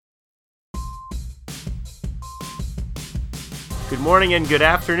Good morning and good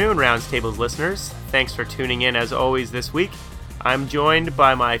afternoon, Roundtables listeners. Thanks for tuning in as always this week. I'm joined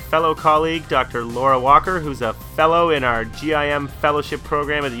by my fellow colleague, Dr. Laura Walker, who's a fellow in our GIM fellowship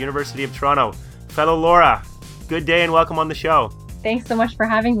program at the University of Toronto. Fellow Laura, good day and welcome on the show. Thanks so much for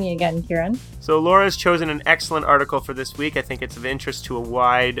having me again, Kieran. So Laura's chosen an excellent article for this week. I think it's of interest to a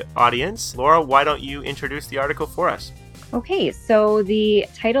wide audience. Laura, why don't you introduce the article for us? Okay, so the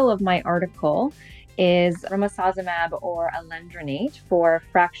title of my article is Romosozumab or alendronate for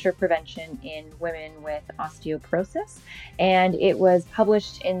fracture prevention in women with osteoporosis. And it was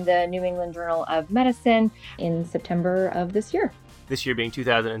published in the New England Journal of Medicine in September of this year. This year being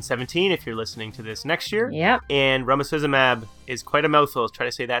 2017, if you're listening to this next year. Yep. And Romosozumab is quite a mouthful. Try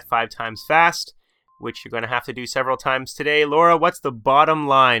to say that 5 times fast, which you're going to have to do several times today. Laura, what's the bottom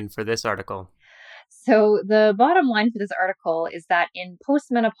line for this article? So the bottom line for this article is that in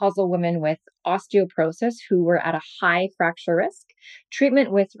postmenopausal women with osteoporosis who were at a high fracture risk,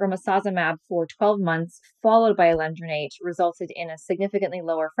 treatment with romosozumab for 12 months followed by alendronate resulted in a significantly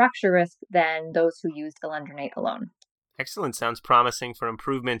lower fracture risk than those who used alendronate alone. Excellent. Sounds promising for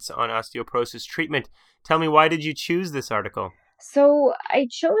improvements on osteoporosis treatment. Tell me, why did you choose this article? So I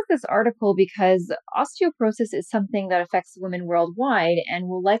chose this article because osteoporosis is something that affects women worldwide and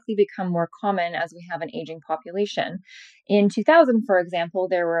will likely become more common as we have an aging population. In 2000, for example,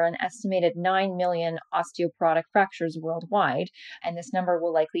 there were an estimated 9 million osteoporotic fractures worldwide, and this number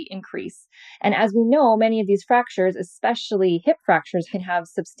will likely increase. And as we know, many of these fractures, especially hip fractures, can have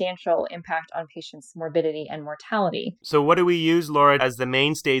substantial impact on patients' morbidity and mortality. So what do we use, Laura, as the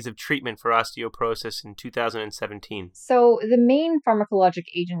mainstays of treatment for osteoporosis in 2017? So the main pharmacologic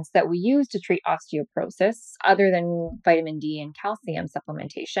agents that we use to treat osteoporosis, other than vitamin D and calcium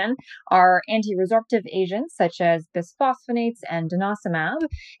supplementation, are anti-resorptive agents such as bisphosphonates and denosumab,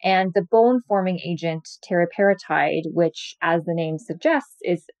 and the bone-forming agent teriparatide, which, as the name suggests,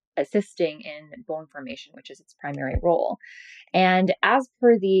 is assisting in bone formation, which is its primary role. And as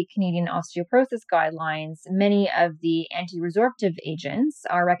per the Canadian osteoporosis guidelines, many of the anti-resorptive agents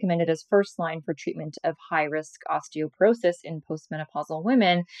are recommended as first line for treatment of high-risk osteoporosis in postmenopausal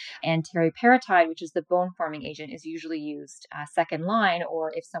women, and teriparatide, which is the bone-forming agent, is usually used second line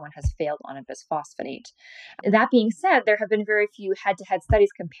or if someone has failed on a bisphosphonate. That being said, there have been very few head-to-head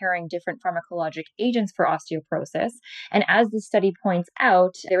studies comparing different pharmacologic agents for osteoporosis, and as the study points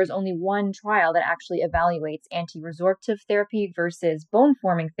out, there is only one trial that actually evaluates anti-resorptive therapy versus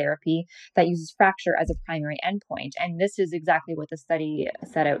bone-forming therapy that uses fracture as a primary endpoint. And this is exactly what the study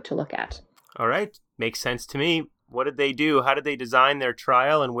set out to look at. All right. Makes sense to me. What did they do? How did they design their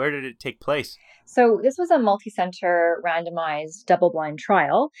trial, and where did it take place? So this was a multi-center randomized double-blind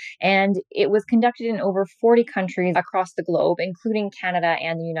trial, and it was conducted in over 40 countries across the globe, including Canada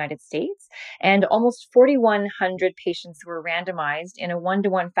and the United States. And almost 4,100 patients were randomized in a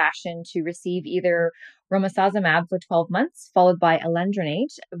 1-to-1 fashion to receive either romosozumab for 12 months, followed by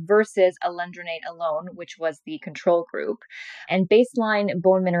alendronate, versus alendronate alone, which was the control group. And baseline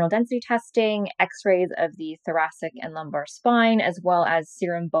bone mineral density testing, x-rays of the thoracic and lumbar spine, as well as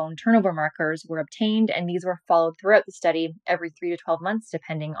serum bone turnover markers were obtained, and these were followed throughout the study every 3 to 12 months,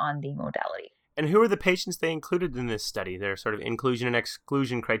 depending on the modality. And who are the patients they included in this study? Their sort of inclusion and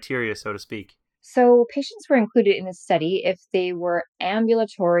exclusion criteria, so to speak. So patients were included in this study if they were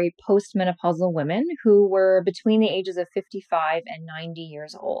ambulatory postmenopausal women who were between the ages of 55 and 90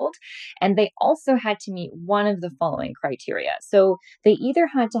 years old. And they also had to meet one of the following criteria. So they either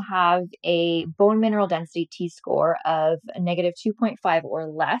had to have a bone mineral density T-score of a negative 2.5 or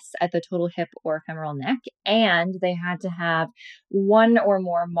less at the total hip or femoral neck, and they had to have one or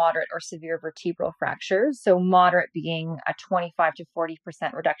more moderate or severe vertebral fractures. So moderate being a 25 to 40%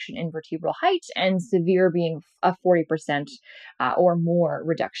 reduction in vertebral height, and severe being a 40% or more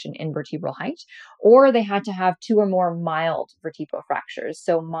reduction in vertebral height. Or they had to have 2 or more mild vertebral fractures,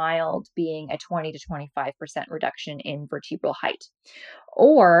 so mild being a 20 to 25% reduction in vertebral height.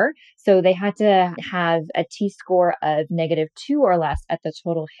 Or, so they had to have a T-score of negative 2 or less at the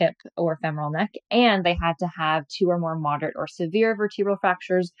total hip or femoral neck, and they had to have 2 or more moderate or severe vertebral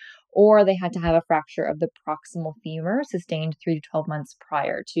fractures, or they had to have a fracture of the proximal femur sustained 3 to 12 months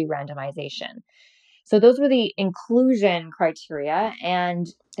prior to randomization. So those were the inclusion criteria, and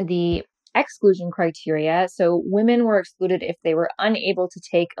the exclusion criteria. So women were excluded if they were unable to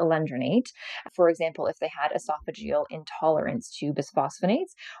take alendronate, for example, if they had esophageal intolerance to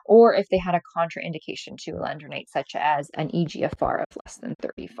bisphosphonates, or if they had a contraindication to alendronate, such as an eGFR of less than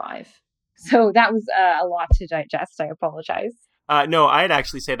 35. So that was a lot to digest. I apologize. No, I'd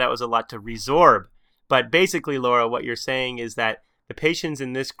actually say that was a lot to resorb. But basically, Laura, what you're saying is that the patients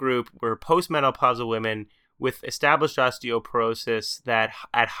in this group were postmenopausal women with established osteoporosis that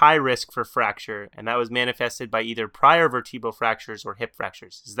at high risk for fracture, and that was manifested by either prior vertebral fractures or hip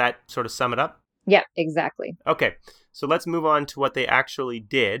fractures. Does that sort of sum it up? Yeah, exactly. Okay, so let's move on to what they actually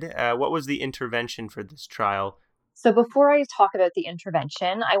did. What was the intervention for this trial? So before I talk about the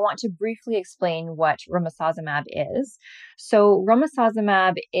intervention, I want to briefly explain what romosozumab is. So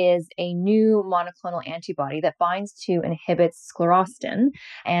romosozumab is a new monoclonal antibody that binds to inhibits sclerostin.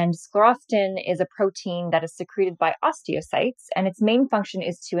 And sclerostin is a protein that is secreted by osteocytes, and its main function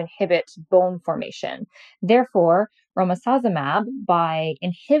is to inhibit bone formation. Therefore, romosozumab, by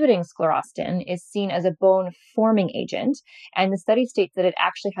inhibiting sclerostin, is seen as a bone-forming agent, and the study states that it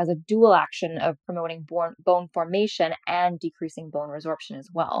actually has a dual action of promoting bone formation and decreasing bone resorption as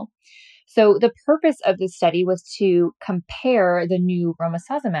well. So the purpose of this study was to compare the new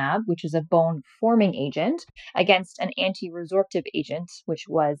romosozumab, which is a bone-forming agent, against an anti-resorptive agent, which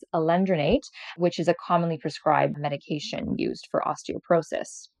was alendronate, which is a commonly prescribed medication used for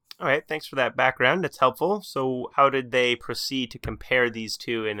osteoporosis. All right, thanks for that background. That's helpful. So how did they proceed to compare these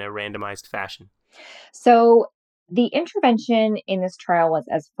two in a randomized fashion? So the intervention in this trial was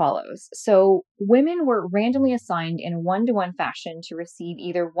as follows. So women were randomly assigned in one-to-one fashion to receive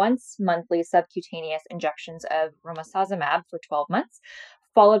either once monthly subcutaneous injections of romosozumab for 12 months,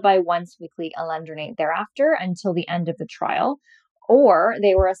 followed by once weekly alendronate thereafter until the end of the trial. Or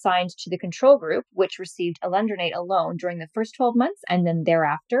they were assigned to the control group, which received alendronate alone during the first 12 months and then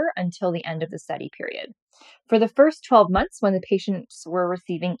thereafter until the end of the study period. For the first 12 months, when the patients were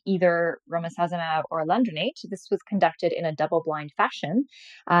receiving either romosozumab or alendronate, this was conducted in a double-blind fashion.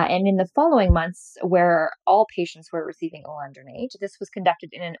 And in the following months, where all patients were receiving alendronate, this was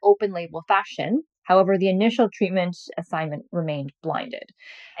conducted in an open-label fashion. However, the initial treatment assignment remained blinded.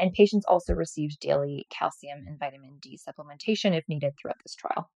 And patients also received daily calcium and vitamin D supplementation if needed throughout this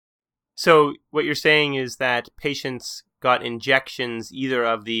trial. So what you're saying is that patients got injections either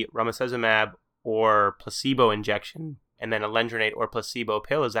of the romosozumab or placebo injection, and then alendronate or placebo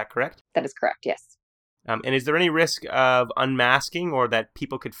pill. Is that correct? That is correct, yes. And is there any risk of unmasking or that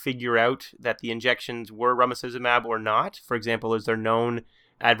people could figure out that the injections were romosozumab or not? For example, is there known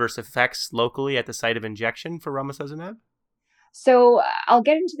adverse effects locally at the site of injection for romosozumab? So I'll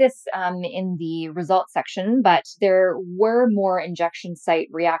get into this in the results section, but there were more injection site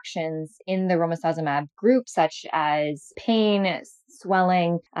reactions in the romosozumab group, such as pain,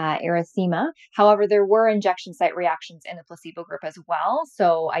 swelling, erythema. However, there were injection site reactions in the placebo group as well,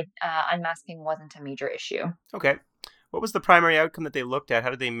 so unmasking wasn't a major issue. Okay. What was the primary outcome that they looked at? How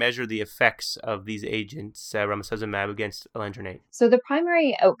did they measure the effects of these agents, romosozumab against alendronate? So the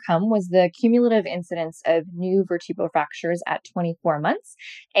primary outcome was the cumulative incidence of new vertebral fractures at 24 months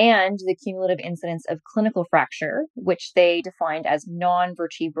and the cumulative incidence of clinical fracture, which they defined as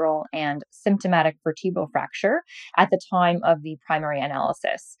non-vertebral and symptomatic vertebral fracture at the time of the primary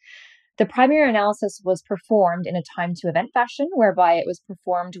analysis. The primary analysis was performed in a time-to-event fashion, whereby it was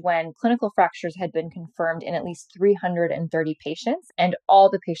performed when clinical fractures had been confirmed in at least 330 patients, and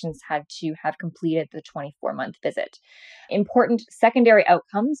all the patients had to have completed the 24-month visit. Important secondary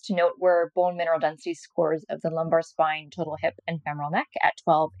outcomes to note were bone mineral density scores of the lumbar spine, total hip, and femoral neck at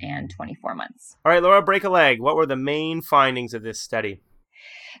 12 and 24 months. All right, Laura, break a leg. What were the main findings of this study?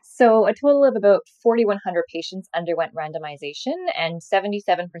 So a total of about 4,100 patients underwent randomization, and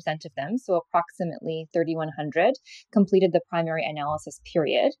 77% of them, so approximately 3,100, completed the primary analysis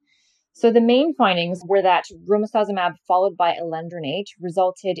period. So the main findings were that romosozumab followed by alendronate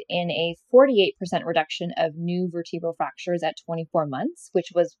resulted in a 48% reduction of new vertebral fractures at 24 months,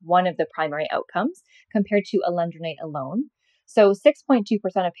 which was one of the primary outcomes, compared to alendronate alone. So 6.2%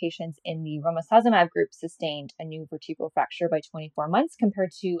 of patients in the romosozumab group sustained a new vertebral fracture by 24 months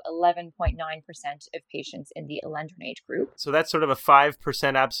compared to 11.9% of patients in the alendronate group. So that's sort of a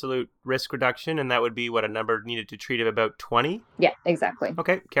 5% absolute risk reduction, and that would be what a number needed to treat of about 20? Yeah, exactly.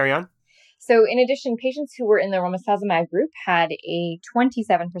 Okay, carry on. So in addition, patients who were in the romosozumab group had a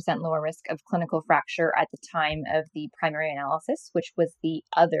 27% lower risk of clinical fracture at the time of the primary analysis, which was the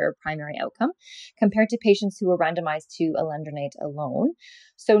other primary outcome, compared to patients who were randomized to alendronate alone.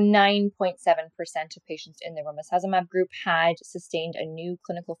 So 9.7% of patients in the romosozumab group had sustained a new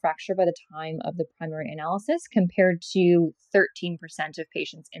clinical fracture by the time of the primary analysis, compared to 13% of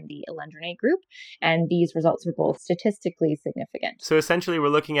patients in the alendronate group. And these results were both statistically significant. So essentially, we're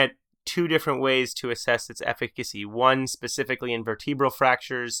looking at two different ways to assess its efficacy. One specifically in vertebral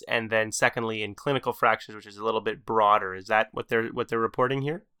fractures, and then secondly in clinical fractures, which is a little bit broader. Is that what they're reporting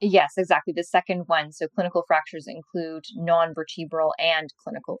here? Yes, exactly. The second one. So clinical fractures include non-vertebral and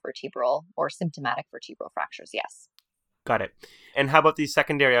clinical vertebral or symptomatic vertebral fractures. Yes. Got it. And how about these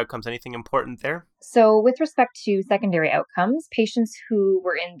secondary outcomes? Anything important there? So, with respect to secondary outcomes, patients who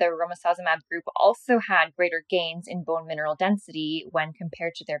were in the romosozumab group also had greater gains in bone mineral density when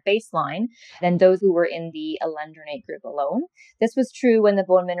compared to their baseline than those who were in the alendronate group alone. This was true when the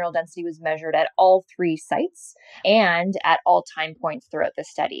bone mineral density was measured at all 3 sites and at all time points throughout the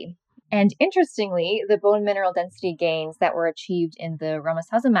study. And interestingly, the bone mineral density gains that were achieved in the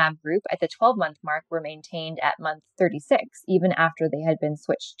romosozumab group at the 12-month mark were maintained at month 36, even after they had been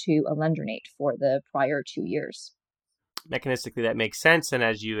switched to alendronate for the prior 2 years. Mechanistically, that makes sense. And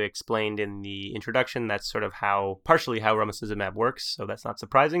as you explained in the introduction, that's sort of partially how romosozumab works. So that's not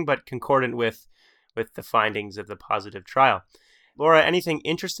surprising, but concordant with the findings of the positive trial. Laura, anything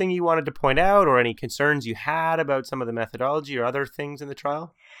interesting you wanted to point out or any concerns you had about some of the methodology or other things in the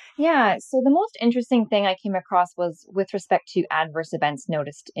trial? Yeah, so the most interesting thing I came across was with respect to adverse events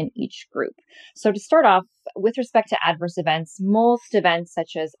noticed in each group. So to start off, with respect to adverse events, most events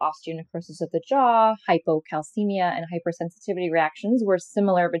such as osteonecrosis of the jaw, hypocalcemia, and hypersensitivity reactions were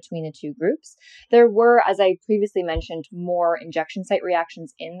similar between the two groups. There were, as I previously mentioned, more injection site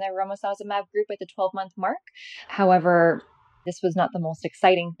reactions in the romosozumab group at the 12-month mark. However, this was not the most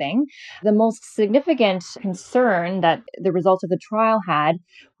exciting thing. The most significant concern that the results of the trial had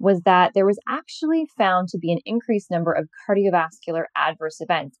was that there was actually found to be an increased number of cardiovascular adverse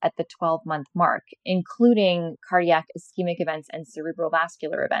events at the 12-month mark, including cardiac ischemic events and cerebral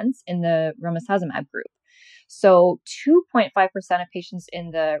vascular events in the romosozumab group. So 2.5% of patients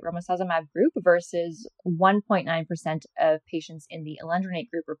in the romosozumab group versus 1.9% of patients in the alendronate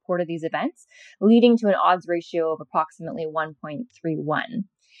group reported these events, leading to an odds ratio of approximately 1.31.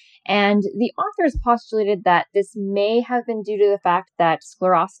 And the authors postulated that this may have been due to the fact that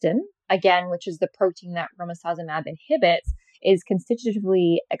sclerostin, again, which is the protein that romosozumab inhibits, is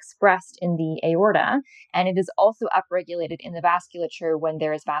constitutively expressed in the aorta, and it is also upregulated in the vasculature when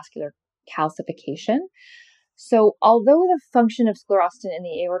there is vascular calcification. So, although the function of sclerostin in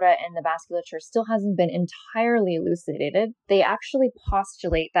the aorta and the vasculature still hasn't been entirely elucidated, they actually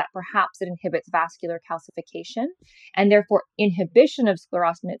postulate that perhaps it inhibits vascular calcification, and therefore inhibition of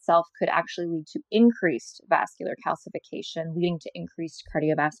sclerostin itself could actually lead to increased vascular calcification, leading to increased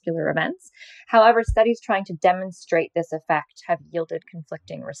cardiovascular events. However, studies trying to demonstrate this effect have yielded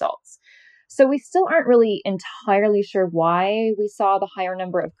conflicting results. So we still aren't really entirely sure why we saw the higher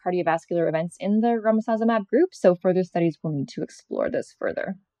number of cardiovascular events in the romosozumab group. So further studies will need to explore this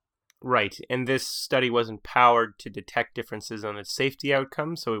further. Right. And this study wasn't powered to detect differences on its safety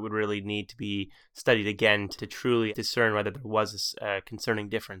outcomes, so it would really need to be studied again to truly discern whether there was a concerning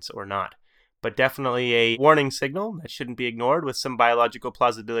difference or not. But definitely a warning signal that shouldn't be ignored with some biological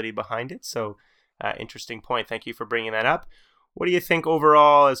plausibility behind it. So, interesting point. Thank you for bringing that up. What do you think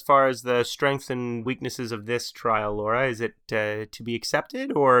overall as far as the strengths and weaknesses of this trial, Laura? Is it to be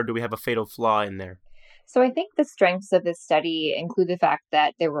accepted, or do we have a fatal flaw in there? So I think the strengths of this study include the fact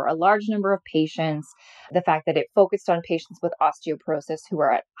that there were a large number of patients, the fact that it focused on patients with osteoporosis who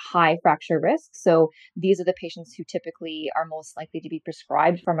are at high fracture risk. So these are the patients who typically are most likely to be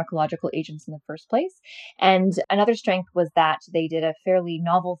prescribed pharmacological agents in the first place. And another strength was that they did a fairly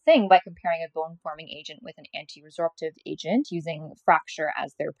novel thing by comparing a bone forming agent with an anti-resorptive agent using fracture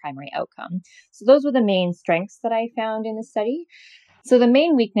as their primary outcome. So those were the main strengths that I found in the study. So the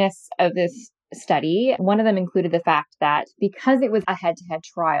main weakness of this study, one of them included the fact that because it was a head-to-head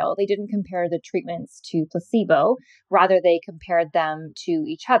trial, they didn't compare the treatments to placebo. Rather, they compared them to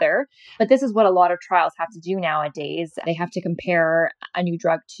each other. But this is what a lot of trials have to do nowadays. They have to compare a new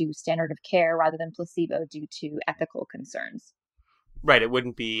drug to standard of care rather than placebo due to ethical concerns. Right. It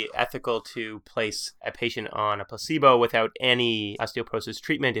wouldn't be ethical to place a patient on a placebo without any osteoporosis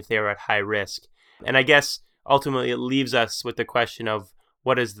treatment if they are at high risk. And I guess ultimately it leaves us with the question of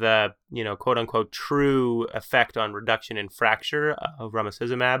what is the, quote unquote, true effect on reduction in fracture of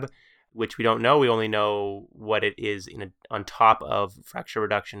romosozumab, which we don't know. We only know what it is on top of fracture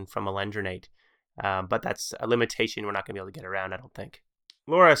reduction from alendronate. But that's a limitation we're not going to be able to get around, I don't think.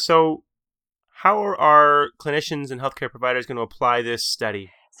 Laura, so how are clinicians and healthcare providers going to apply this study?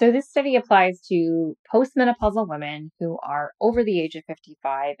 So this study applies to postmenopausal women who are over the age of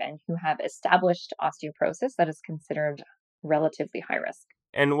 55 and who have established osteoporosis that is considered relatively high risk.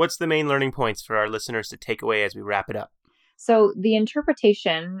 And what's the main learning points for our listeners to take away as we wrap it up? So the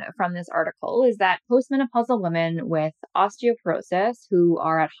interpretation from this article is that postmenopausal women with osteoporosis who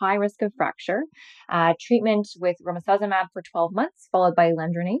are at high risk of fracture, treatment with romosozumab for 12 months followed by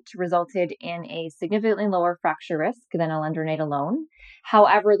alendronate resulted in a significantly lower fracture risk than alendronate alone.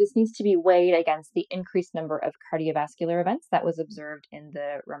 However, this needs to be weighed against the increased number of cardiovascular events that was observed in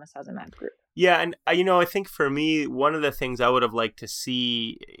the romosozumab group. Yeah, and I think for me, one of the things I would have liked to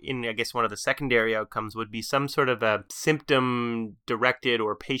see in, I guess, one of the secondary outcomes would be some sort of a symptom-directed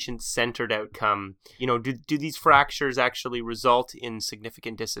or patient-centered outcome. Do these fractures actually result in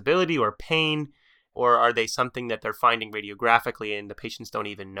significant disability or pain, or are they something that they're finding radiographically and the patients don't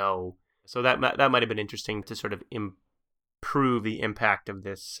even know? So that might have been interesting to sort of improve the impact of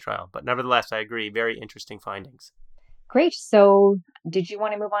this trial. But nevertheless, I agree, very interesting findings. Great. So, did you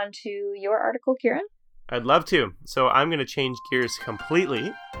want to move on to your article, Kieran? I'd love to. So I'm going to change gears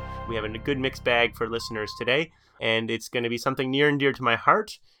completely. We have a good mixed bag for listeners today, and it's going to be something near and dear to my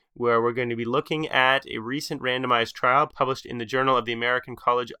heart, where we're going to be looking at a recent randomized trial published in the Journal of the American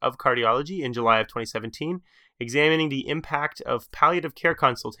College of Cardiology in July of 2017, examining the impact of palliative care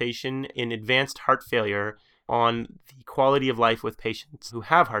consultation in advanced heart failure on the quality of life with patients who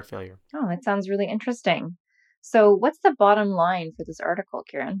have heart failure. Oh, that sounds really interesting. So, what's the bottom line for this article,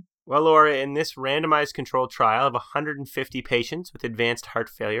 Kieran? Well, Laura, in this randomized controlled trial of 150 patients with advanced heart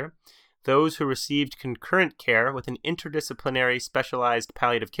failure, those who received concurrent care with an interdisciplinary specialized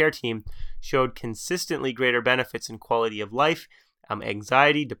palliative care team showed consistently greater benefits in quality of life,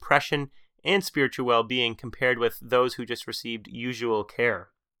 anxiety, depression, and spiritual well-being compared with those who just received usual care.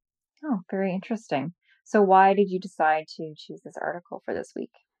 Oh, very interesting. So, why did you decide to choose this article for this week?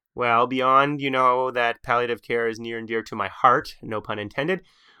 Well, beyond, that palliative care is near and dear to my heart, no pun intended,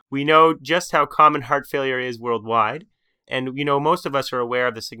 we know just how common heart failure is worldwide. And, most of us are aware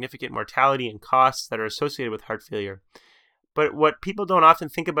of the significant mortality and costs that are associated with heart failure. But what people don't often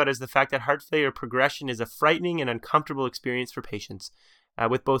think about is the fact that heart failure progression is a frightening and uncomfortable experience for patients,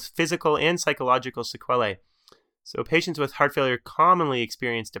 with both physical and psychological sequelae. So patients with heart failure commonly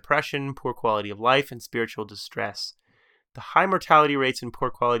experience depression, poor quality of life, and spiritual distress. The high mortality rates and poor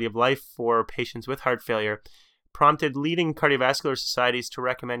quality of life for patients with heart failure prompted leading cardiovascular societies to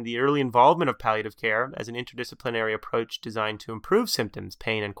recommend the early involvement of palliative care as an interdisciplinary approach designed to improve symptoms,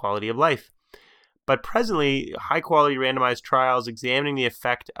 pain, and quality of life. But presently, high-quality randomized trials examining the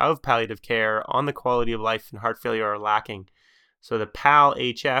effect of palliative care on the quality of life in heart failure are lacking. So the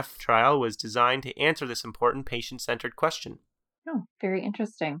PAL-HF trial was designed to answer this important patient-centered question. Oh, very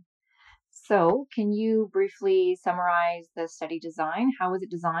interesting. So, can you briefly summarize the study design? How was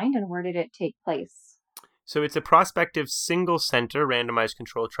it designed and where did it take place? So it's a prospective single-center randomized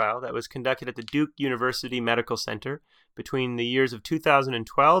controlled trial that was conducted at the Duke University Medical Center between the years of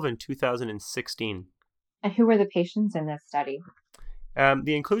 2012 and 2016. And who were the patients in this study?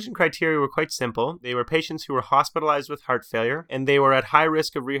 The inclusion criteria were quite simple. They were patients who were hospitalized with heart failure, and they were at high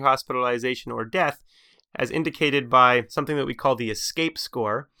risk of rehospitalization or death, as indicated by something that we call the ESCAPE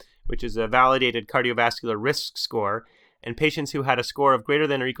score, which is a validated cardiovascular risk score. And patients who had a score of greater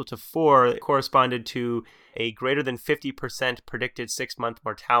than or equal to 4 corresponded to a greater than 50% predicted 6-month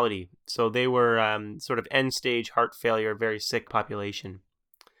mortality. So they were sort of end-stage heart failure, very sick population.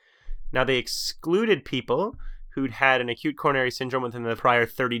 Now, they excluded people who'd had an acute coronary syndrome within the prior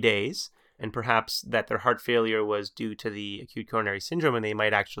 30 days, and perhaps that their heart failure was due to the acute coronary syndrome and they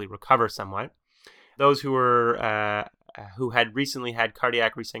might actually recover somewhat. Those who had recently had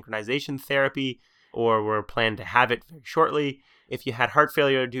cardiac resynchronization therapy or were planned to have it very shortly. If you had heart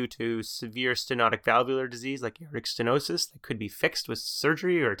failure due to severe stenotic valvular disease like aortic stenosis that could be fixed with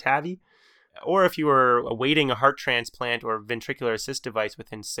surgery or TAVI, or if you were awaiting a heart transplant or ventricular assist device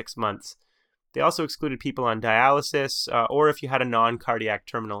within 6 months. They also excluded people on dialysis or if you had a non-cardiac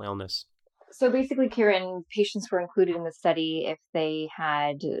terminal illness. So basically, Kieran, patients were included in the study if they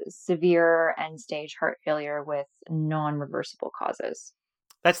had severe end-stage heart failure with non-reversible causes.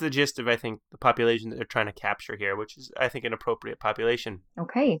 That's the gist of, I think, the population that they're trying to capture here, which is, I think, an appropriate population.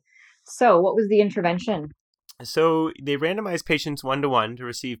 Okay. So what was the intervention? So they randomized patients 1-to-1 to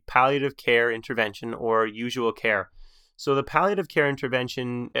receive palliative care intervention or usual care. So the palliative care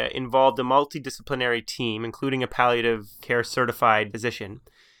intervention involved a multidisciplinary team, including a palliative care certified physician.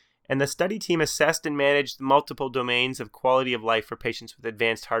 And the study team assessed and managed multiple domains of quality of life for patients with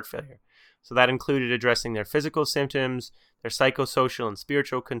advanced heart failure. So that included addressing their physical symptoms, their psychosocial and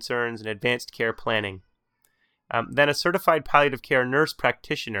spiritual concerns, and advanced care planning. Then a certified palliative care nurse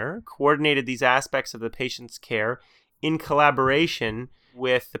practitioner coordinated these aspects of the patient's care in collaboration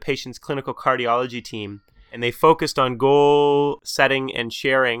with the patient's clinical cardiology team. And they focused on goal setting and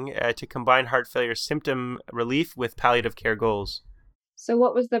sharing to combine heart failure symptom relief with palliative care goals. So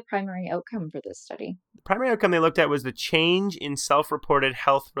what was the primary outcome for this study? The primary outcome they looked at was the change in self-reported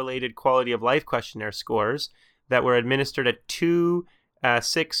health-related quality of life questionnaire scores that were administered at 2,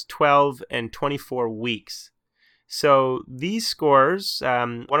 6, 12, and 24 weeks. So these scores,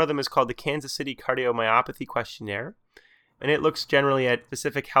 one of them is called the Kansas City Cardiomyopathy Questionnaire. And it looks generally at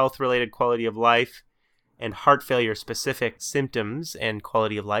specific health-related quality of life and heart failure-specific symptoms and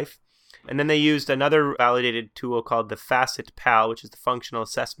quality of life. And then they used another validated tool called the FACIT-PAL, which is the Functional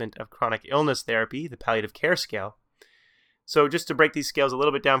Assessment of Chronic Illness Therapy, the palliative care scale. So just to break these scales a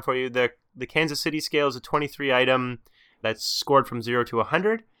little bit down for you, the Kansas City scale is a 23-item that's scored from 0 to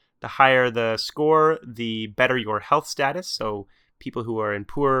 100. The higher the score, the better your health status. So people who are in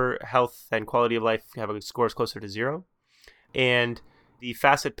poor health and quality of life have a scores closer to 0. And the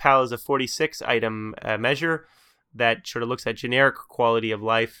FACIT-PAL is a 46-item measure that sort of looks at generic quality of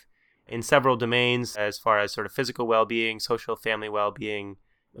life in several domains as far as sort of physical well-being, social family well-being,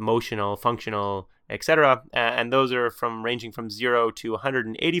 emotional, functional, etc. And those are ranging from 0 to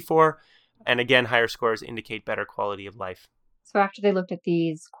 184. And again, higher scores indicate better quality of life. So after they looked at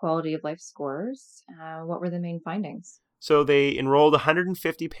these quality of life scores, what were the main findings? So they enrolled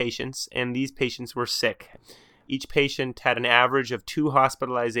 150 patients, and these patients were sick. Each patient had an average of 2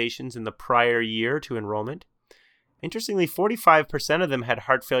 hospitalizations in the prior year to enrollment. Interestingly, 45% of them had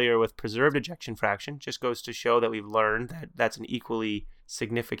heart failure with preserved ejection fraction. Just goes to show that we've learned that that's an equally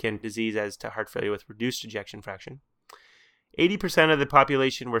significant disease as to heart failure with reduced ejection fraction. 80% of the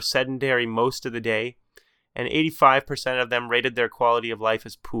population were sedentary most of the day, and 85% of them rated their quality of life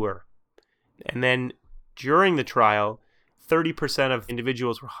as poor. And then during the trial, 30% of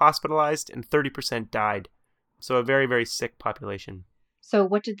individuals were hospitalized and 30% died. So a very, very sick population. So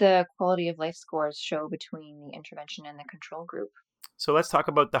what did the quality of life scores show between the intervention and the control group? So let's talk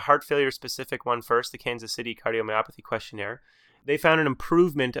about the heart failure specific one first, the Kansas City Cardiomyopathy Questionnaire. They found an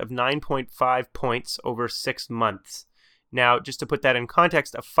improvement of 9.5 points over 6 months. Now, just to put that in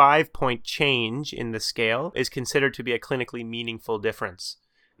context, a 5-point change in the scale is considered to be a clinically meaningful difference.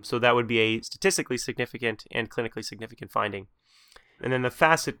 So that would be a statistically significant and clinically significant finding. And then the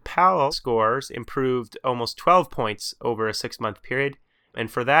FACIT-PAL scores improved almost 12 points over a 6-month period.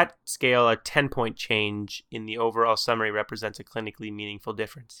 And for that scale, a 10-point change in the overall summary represents a clinically meaningful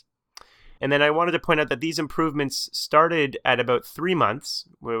difference. And then I wanted to point out that these improvements started at about 3 months,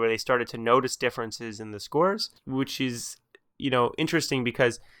 where they started to notice differences in the scores, which is, interesting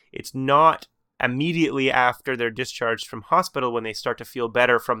because it's not immediately after they're discharged from hospital when they start to feel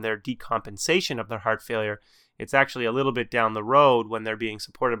better from their decompensation of their heart failure. It's actually a little bit down the road when they're being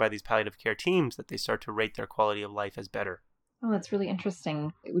supported by these palliative care teams that they start to rate their quality of life as better. Oh, that's really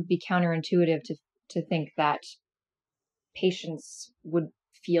interesting. It would be counterintuitive to think that patients would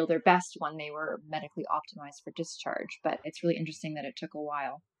feel their best when they were medically optimized for discharge, but it's really interesting that it took a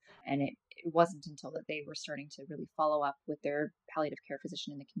while, and it wasn't until that they were starting to really follow up with their palliative care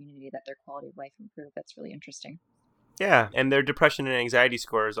physician in the community that their quality of life improved. That's really interesting. Yeah, and their depression and anxiety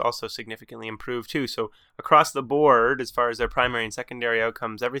scores also significantly improved too. So across the board, as far as their primary and secondary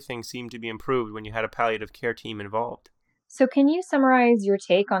outcomes, everything seemed to be improved when you had a palliative care team involved. So can you summarize your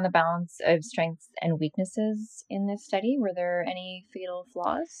take on the balance of strengths and weaknesses in this study? Were there any fatal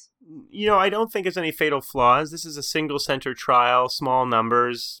flaws? I don't think there's any fatal flaws. This is a single-center trial, small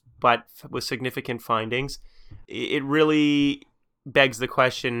numbers, but with significant findings. It really begs the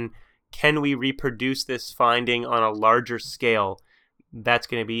question, can we reproduce this finding on a larger scale? That's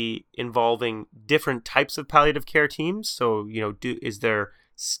going to be involving different types of palliative care teams. So, is there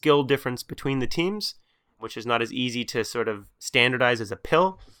skill difference between the teams, which is not as easy to sort of standardize as a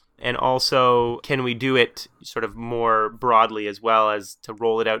pill? And also, can we do it sort of more broadly as well as to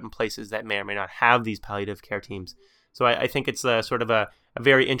roll it out in places that may or may not have these palliative care teams? So I think it's a sort of a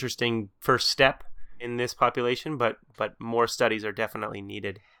very interesting first step in this population, but more studies are definitely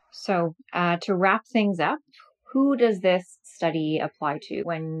needed. So to wrap things up, who does this study apply to?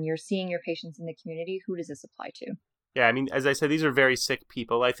 When you're seeing your patients in the community, who does this apply to? Yeah, I mean, as I said, these are very sick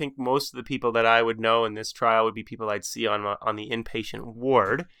people. I think most of the people that I would know in this trial would be people I'd see on the inpatient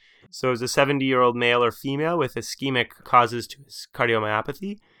ward. So it's a 70-year-old male or female with ischemic causes to his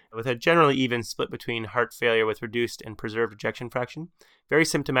cardiomyopathy, with a generally even split between heart failure with reduced and preserved ejection fraction. Very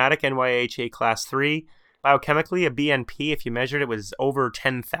symptomatic, NYHA class 3. Biochemically, a BNP, if you measured it, was over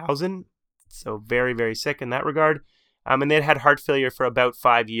 10,000. So very, very sick in that regard. And they'd had heart failure for about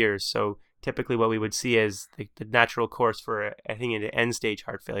 5 years. So typically what we would see is the natural course for heading into end-stage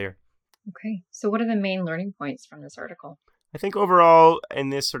heart failure. Okay. So what are the main learning points from this article? I think overall, in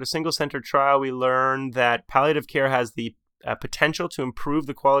this sort of single-center trial, we learned that palliative care has the potential to improve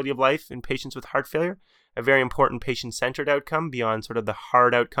the quality of life in patients with heart failure, a very important patient-centered outcome beyond sort of the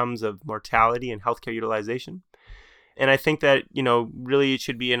hard outcomes of mortality and healthcare utilization. And I think that, really it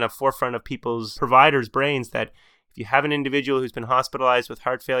should be in the forefront of people's providers' brains that if you have an individual who's been hospitalized with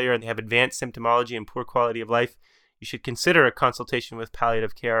heart failure and they have advanced symptomology and poor quality of life, you should consider a consultation with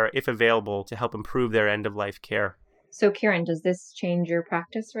palliative care if available to help improve their end-of-life care. So, Kieran, does this change your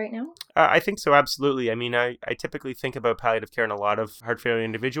practice right now? I think so, absolutely. I mean, I typically think about palliative care in a lot of heart failure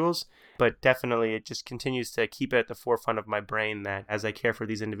individuals, but definitely it just continues to keep it at the forefront of my brain that as I care for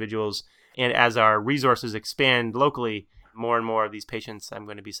these individuals and as our resources expand locally, more and more of these patients I'm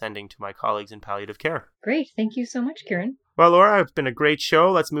going to be sending to my colleagues in palliative care. Great. Thank you so much, Kieran. Well, Laura, it's been a great show.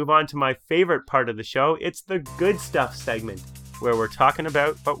 Let's move on to my favorite part of the show. It's the good stuff segment, where we're talking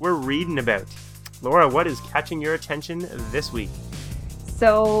about what we're reading about. Laura, what is catching your attention this week?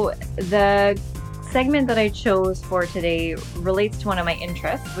 So, the segment that I chose for today relates to one of my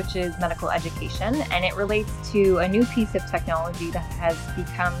interests, which is medical education, and it relates to a new piece of technology that has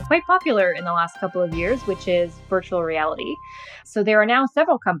become quite popular in the last couple of years, which is virtual reality. So there are now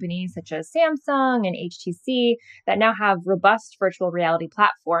several companies such as Samsung and HTC that now have robust virtual reality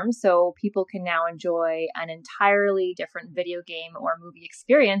platforms, so people can now enjoy an entirely different video game or movie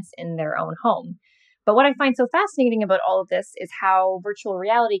experience in their own home. But what I find so fascinating about all of this is how virtual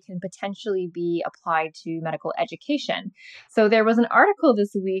reality can potentially be applied to medical education. So there was an article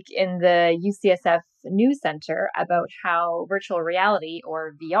this week in the UCSF News Center about how virtual reality,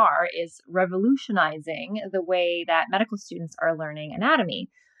 or VR, is revolutionizing the way that medical students are learning anatomy.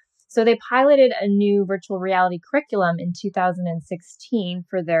 So they piloted a new virtual reality curriculum in 2016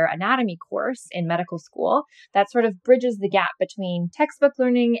 for their anatomy course in medical school that sort of bridges the gap between textbook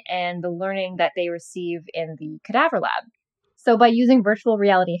learning and the learning that they receive in the cadaver lab. So by using virtual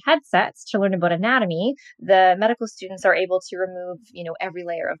reality headsets to learn about anatomy, the medical students are able to remove, every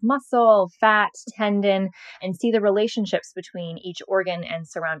layer of muscle, fat, tendon, and see the relationships between each organ and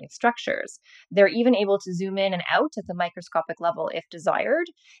surrounding structures. They're even able to zoom in and out at the microscopic level if desired.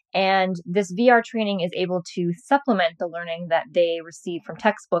 And this VR training is able to supplement the learning that they receive from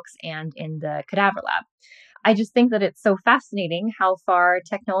textbooks and in the cadaver lab. I just think that it's so fascinating how far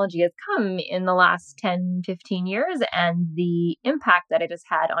technology has come in the last 10, 15 years and the impact that it has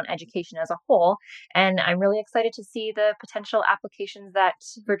had on education as a whole. And I'm really excited to see the potential applications that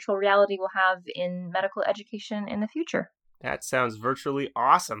virtual reality will have in medical education in the future. That sounds virtually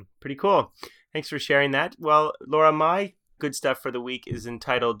awesome. Pretty cool. Thanks for sharing that. Well, Laura, my good stuff for the week is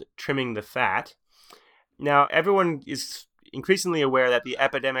entitled Trimming the Fat. Now, everyone is increasingly aware that the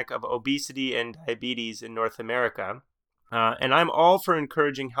epidemic of obesity and diabetes in North America, and I'm all for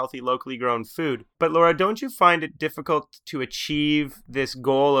encouraging healthy, locally grown food. But Laura, don't you find it difficult to achieve this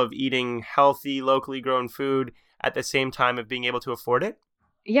goal of eating healthy, locally grown food at the same time of being able to afford it?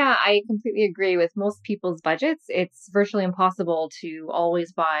 Yeah, I completely agree. With most people's budgets, it's virtually impossible to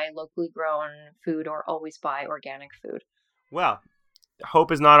always buy locally grown food or always buy organic food. Well,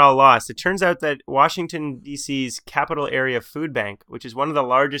 hope is not all lost. It turns out that Washington, D.C.'s Capital Area Food Bank, which is one of the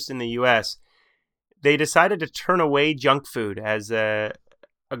largest in the U.S., they decided to turn away junk food as a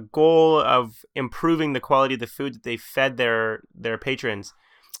goal of improving the quality of the food that they fed their patrons.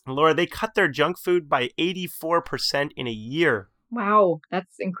 Laura, they cut their junk food by 84% in a year. Wow,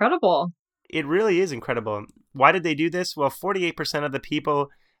 that's incredible. It really is incredible. Why did they do this? Well, 48% of the people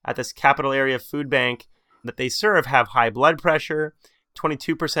at this Capital Area Food Bank that they serve have high blood pressure.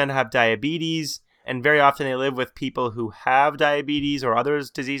 22% have diabetes, and very often they live with people who have diabetes or other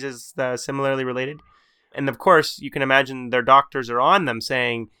diseases similarly related. And of course, you can imagine their doctors are on them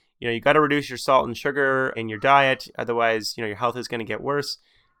saying, you got to reduce your salt and sugar in your diet, otherwise, your health is going to get worse.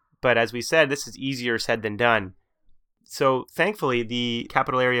 But as we said, this is easier said than done. So thankfully, the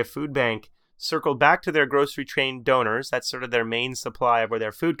Capital Area Food Bank circled back to their grocery-trained donors. That's sort of their main supply of where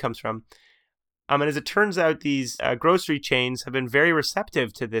their food comes from. And as it turns out, these grocery chains have been very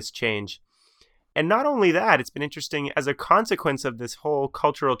receptive to this change. And not only that, it's been interesting, as a consequence of this whole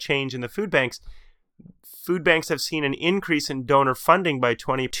cultural change in the food banks have seen an increase in donor funding by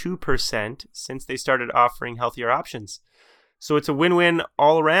 22% since they started offering healthier options. So it's a win-win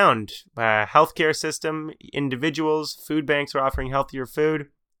all around. Healthcare system, individuals, food banks are offering healthier food.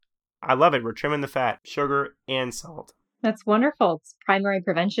 I love it. We're trimming the fat, sugar, and salt. That's wonderful. It's primary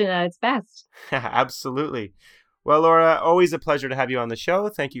prevention at its best. Absolutely. Well, Laura, always a pleasure to have you on the show.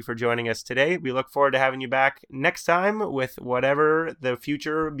 Thank you for joining us today. We look forward to having you back next time with whatever the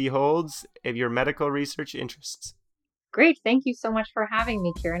future beholds of your medical research interests. Great. Thank you so much for having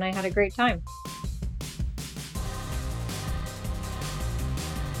me, Kieran. I had a great time.